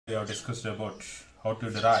We have discussed about how to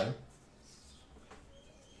derive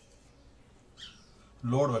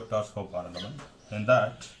load vectors for bar element. In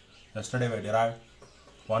that, yesterday we derived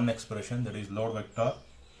one expression, that is load vector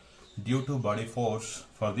due to body force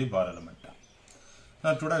for the bar element.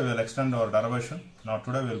 Now today we will extend our derivation. Now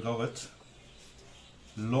today we will go with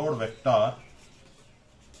load vector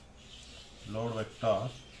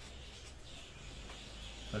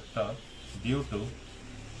due to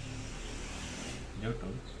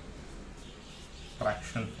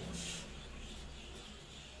traction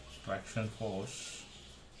force,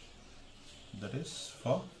 that is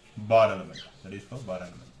for bar element. I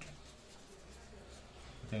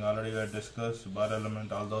think already we had discussed bar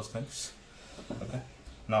element, all those things. Okay.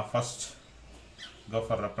 Now first go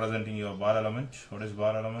for representing your bar element. What is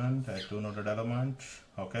bar element? A two noded element.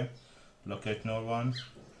 Okay. Locate node 1,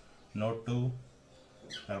 node 2.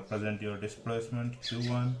 Represent your displacement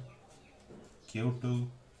Q1, Q2.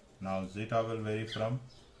 Now zeta will vary from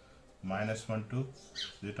 -1 to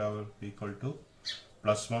zeta will be equal to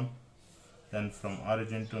 +1. Then from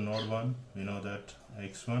origin to node 1, we know that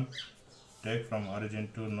x1. Take from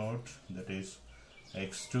origin to node, that is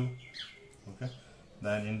x2. Okay.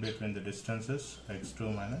 Then in between the distances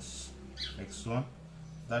x2 minus x1,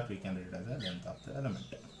 that we can read as the length of the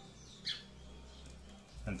element.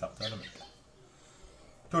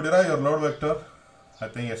 To derive your load vector, I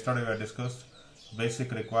think yesterday we had discussed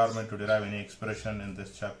basic requirement to derive any expression in this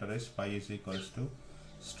chapter is phi is equals to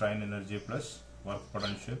strain energy plus work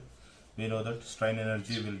potential. We know that strain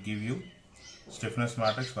energy will give you stiffness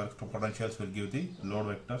matrix, work potentials will give the load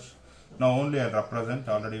vectors. Now only I will represent,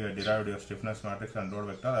 already we have derived your stiffness matrix and load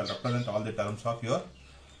vector. I will represent all the terms of your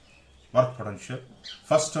work potential.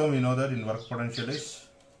 First term we know that in work potential is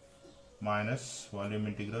minus volume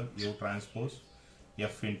integral U transpose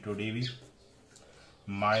F into dV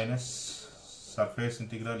minus surface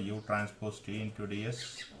integral U transpose T into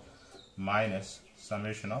ds minus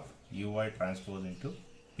summation of Ui transpose into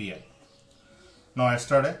Pi. Now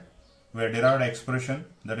yesterday we have derived expression,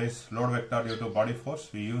 that is load vector due to body force.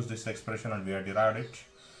 We use this expression and we have derived it.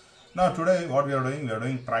 Now today what we are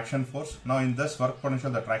doing traction force. Now in this work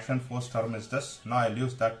potential the traction force term is this. Now I will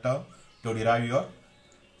use that term to derive your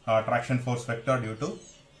traction force vector due to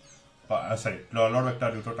load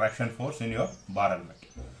vector due to traction force in your bar element.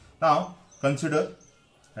 Now consider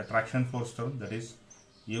a traction force term, that is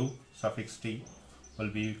U suffix T will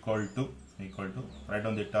be equal to write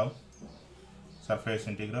down the term surface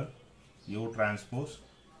integral U transpose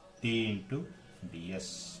T into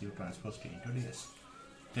ds.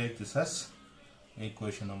 Take this as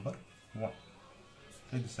equation number 1.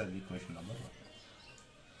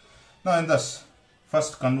 Now in this,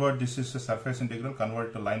 first convert this is a surface integral,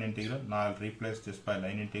 convert to line integral. Now I will replace this by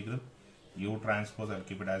line integral. U transpose I will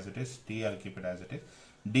keep it as it is, T I will keep it as it is,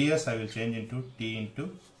 ds I will change into T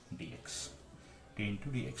into dx.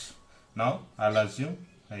 Now I will assume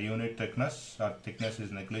a unit thickness or thickness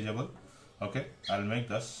is negligible. Okay, I will make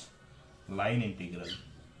this line integral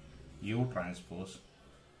U transpose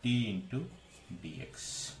T into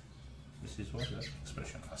dx. This is what your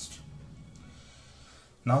expression first.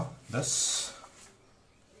 Now this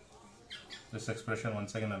expression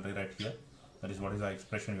once again I will rewrite here. That is what is the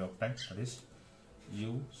expression we obtained. That is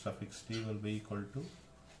U suffix T will be equal to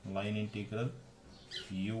line integral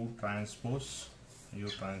U transpose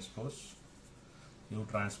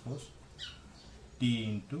T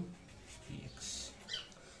into dx.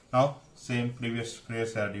 Now same previous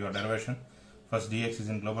your derivation. First dx is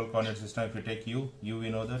in global coordinate system. If you take U we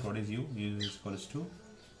know that what is U is equals to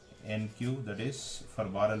NQ, that is for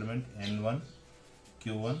bar element N1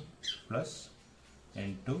 Q1 plus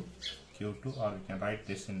N2 Q2, or we can write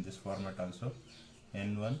this in this format also,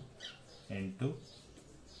 N1 N2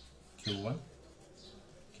 Q1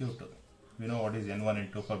 Q2. We know what is N1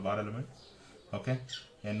 N2 for bar element. Okay,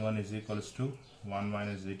 N1 is equals to 1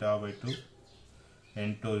 minus zeta by 2,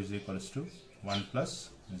 N2 is equals to 1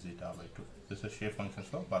 plus zeta by 2. This is shape functions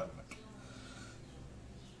for bar element.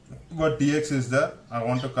 But dx is there. I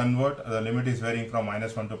want to convert, the limit is varying from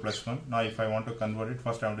 -1 to +1. Now if I want to convert it,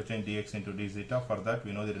 first I want to change dx into d zeta. For that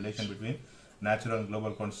we know the relation between natural and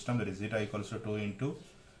global coordinate system, that is zeta equals to 2 into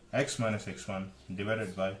x minus x1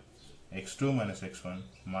 divided by x2 minus x1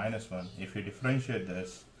 minus 1. If you differentiate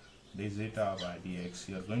this d zeta by dx,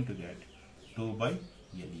 you are going to get 2 by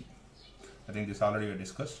LE. I think this already we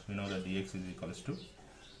discussed. We know that dx is equals to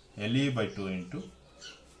LE by 2 into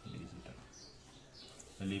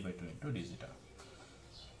d zeta.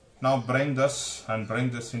 Now bring this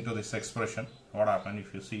into this expression. What happens if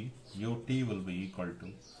you see ut will be equal to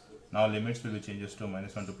Now limits will be changes to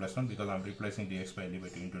minus 1 to plus 1 because I am replacing dx by LE by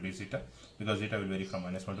 2 into d zeta, because zeta will vary from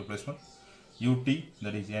minus 1 to plus 1. Ut,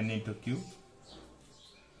 that is n into q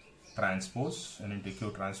transpose, n into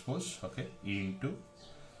q transpose, okay, e into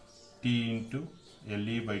t into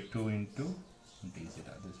LE by 2 into d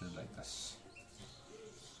zeta. This is like this.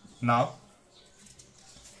 Now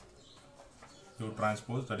u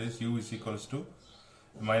transpose, that is u is equals to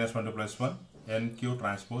minus 1 to plus 1 n q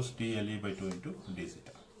transpose t LE by 2 into d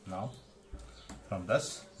zeta. Now from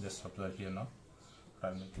this, just observe here now,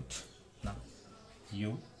 I'll make it now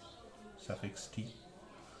u suffix t,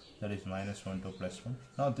 that is minus 1 to plus 1.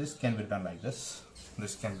 Now this can be done like this,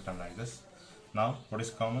 this can be done like this. Now what is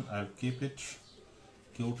common? I will keep it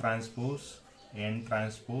q transpose n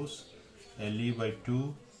transpose LE by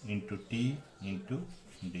 2 into t into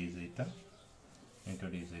d zeta, into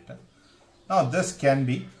d zeta. Now this can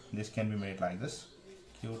be made like this,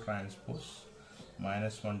 q transpose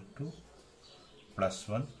minus 1 to plus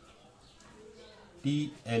 1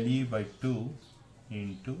 t LE by 2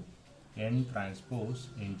 into n transpose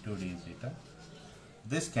into d zeta.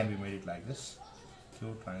 This can be made it like this,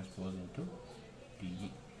 q transpose into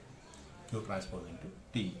t, q transpose into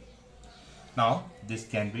t. Now this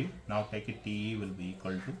can be, now take it, te will be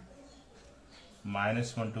equal to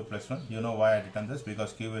minus 1 to plus 1. You know why I written this?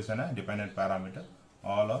 Because q is a dependent parameter,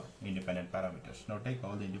 all are independent parameters. Now take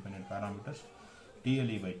all the independent parameters, t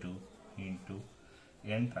LE by 2 into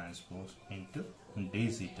n transpose into d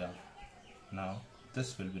zeta. Now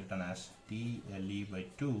this will be written as t LE by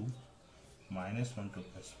 2 minus 1 to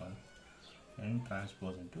plus 1 n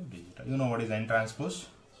transpose into d zeta. You know what is n transpose?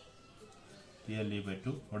 T LE by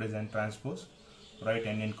 2. What is n transpose? Write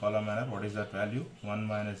n in column manner. What is that value? 1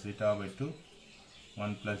 minus zeta by 2,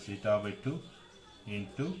 1 plus zeta by 2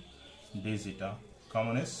 into d zeta.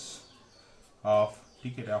 Common is of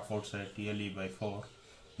take it off outside, t LE by 4.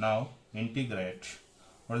 Now integrate.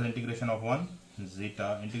 What is the integration of 1?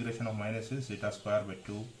 Zeta. Integration of minus is zeta square by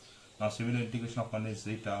 2. Now similar integration of 1 is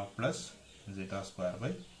zeta plus zeta square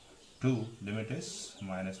by 2. Limit is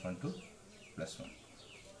minus 1 to plus 1.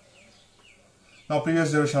 Now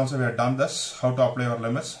previous derivation also we have done this. How to apply your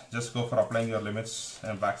limits? Just go for applying your limits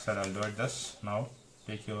and backside I will do it this. Now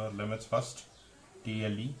take your limits first. T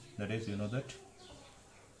LE, that is, you know that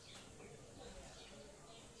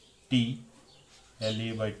t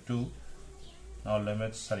LE by 2. Now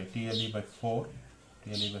limits, sorry, t LE by 4,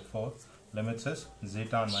 t LE by 4, limits is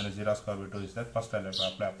zeta and minus zeta square by 2 is that. First I will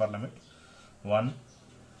apply upper limit, 1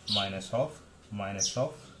 minus of minus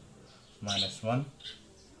 1,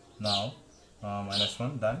 now minus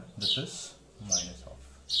 1, then this is minus of.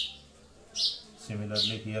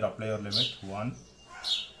 Similarly here apply your limit, 1,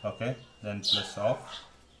 okay, then plus of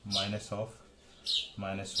minus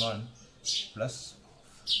 1 plus.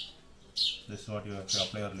 This is what you have to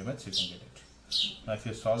apply your limits, you can get it. Now if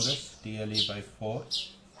you solve this, t LE by 4,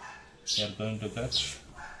 you are going to get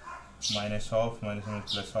minus of, minus 1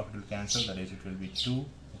 plus of, it will cancel, that is it will be 2,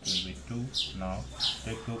 it will be 2. Now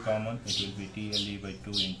take 2 common, it will be t LE by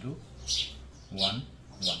 2 into 1,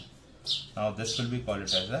 1. Now this will be called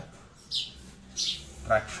it as a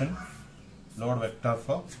traction load vector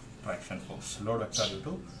for traction force, load vector due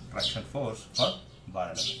to traction force for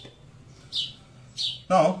bar element.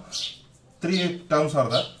 Now 3 terms are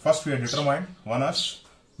there. First we have determined, one is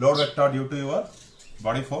load vector due to your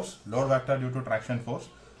body force, load vector due to traction force,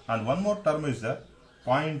 and one more term is the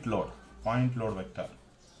point load vector,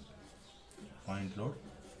 point load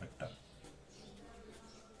vector.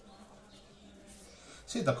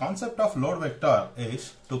 See, the concept of load vector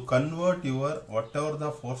is to convert your whatever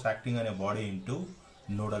the force acting on a body into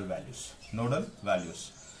nodal values,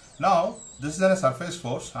 Now this is a surface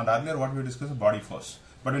force, and earlier what we discussed is body force.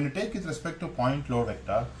 But when you take with respect to point load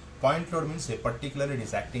vector, point load means a particular, it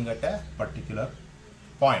is acting at a particular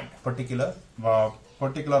point,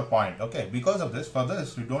 okay. Because of this, for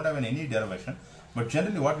this we don't have any derivation, but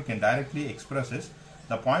generally what we can directly express is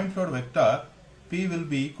the point load vector P will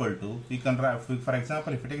be equal to, we can write, for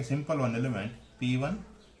example, if you take a simple one element, P1,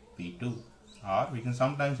 P2, or we can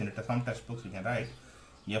sometimes in some textbooks we can write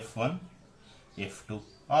F1, F2,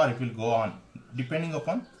 or it will go on depending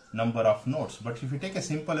upon number of nodes. But if you take a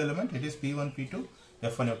simple element, it is P1, P2,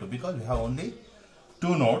 F1, F2, because we have only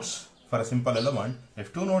 2 nodes for a simple element.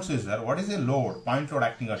 If 2 nodes is there, what is a load? Point load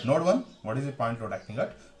acting at node 1. What is a point load acting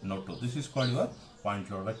at node 2? This is called your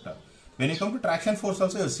point load vector. When you come to traction force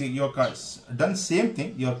also, you see you have done same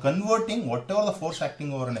thing. You are converting whatever the force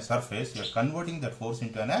acting over on a surface, you are converting that force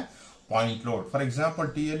into a point load. For example,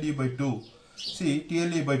 TLE by 2. See,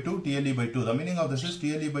 TLE by 2. The meaning of this is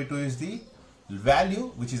TLE by 2 is the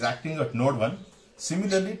value which is acting at node 1.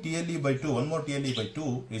 Similarly, TLE by 2, one more TLE by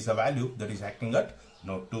 2 is the value that is acting at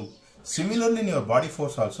node 2. Similarly, in your body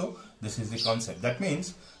force also, this is the concept. That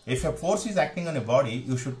means, if a force is acting on a body,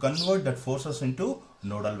 you should convert that forces into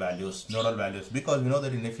nodal values. Because we know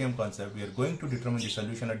that in FEM concept, we are going to determine the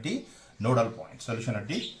solution at the nodal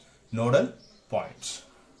points.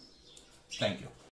 Thank you.